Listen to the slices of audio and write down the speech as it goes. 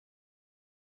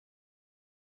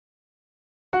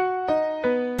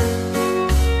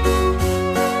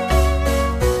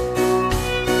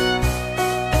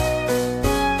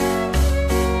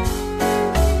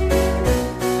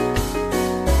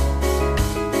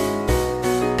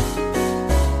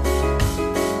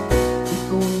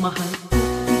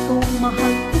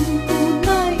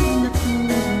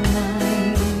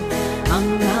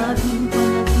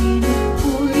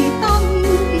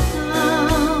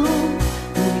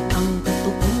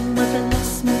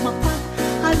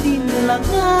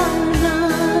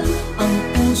alanganan. Ang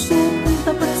puso kong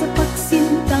tapat sa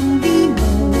pagsintang di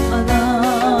mo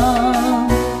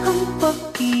alam. Ang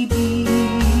pag-ibig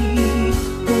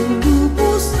kong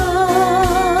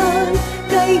lubusan,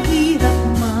 kay hirap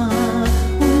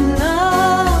maunawaan.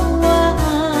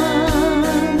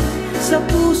 Sa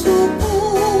puso ko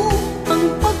ang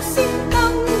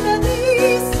pagsintang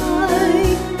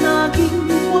nanisay, laging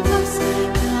wakas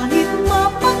kahit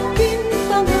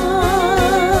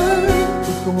mapagpintangan.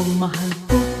 Ikaw ang mahal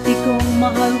ko, ikaw ang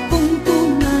mahal kong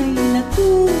tunay na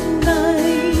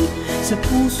tunay. Sa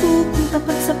puso kong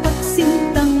tapat sa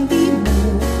pagsintang di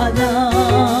mo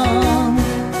alam.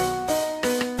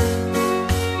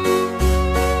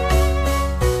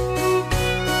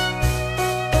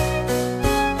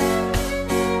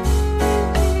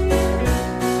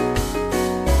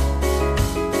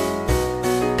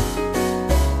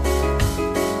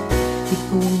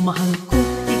 Ikaw ang mahal ko,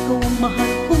 ikaw ang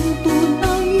mahal kong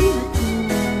tunay na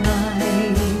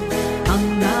tunay. Ang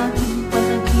laging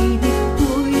panaginip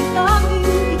ko'y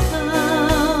tanging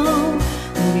ikaw.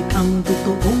 Ngunit ang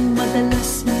totoong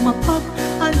madalas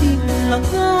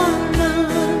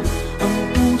mapag-alinlanganan. Ang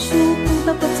puso kong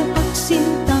tapat sa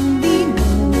pagsintang di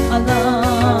mo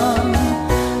alam.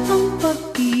 Ang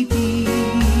pag-ibig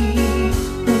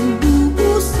kong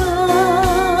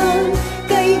lubusan,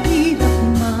 kay hirap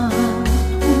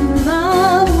maunawaan.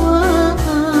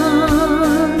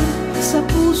 Sa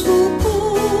puso ko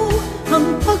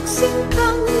ang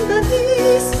pagsintang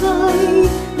danisay,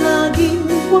 laging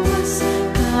wakas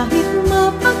kahit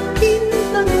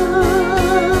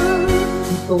mapagpintangan.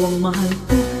 Ikaw ang mahal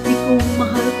ko, ikaw ang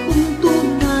mahal kong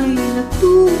tunay na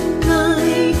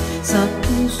tunay. Sa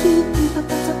puso kong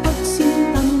tapat sa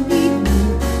pagsintang di mo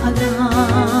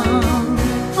alam.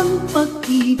 Ang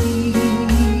pag-ibig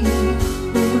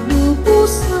kong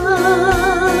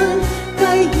lubusan,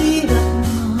 kay hirap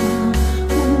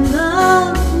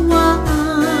maunawaan.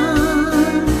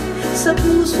 Sa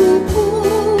puso ko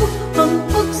ang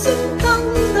pagsintang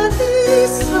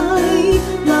danisay,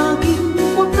 laging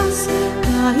wakas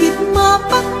kahit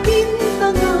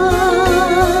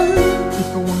mapagpintangan.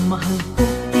 Ikaw ang mahal ko,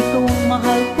 ikaw ang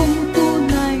mahal kong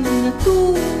tunay na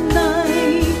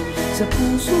tunay. Sa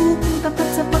puso kong tapat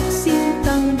sa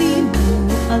pagsintang di mo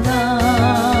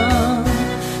alam.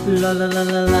 La la la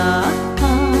la la,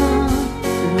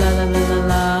 la la la.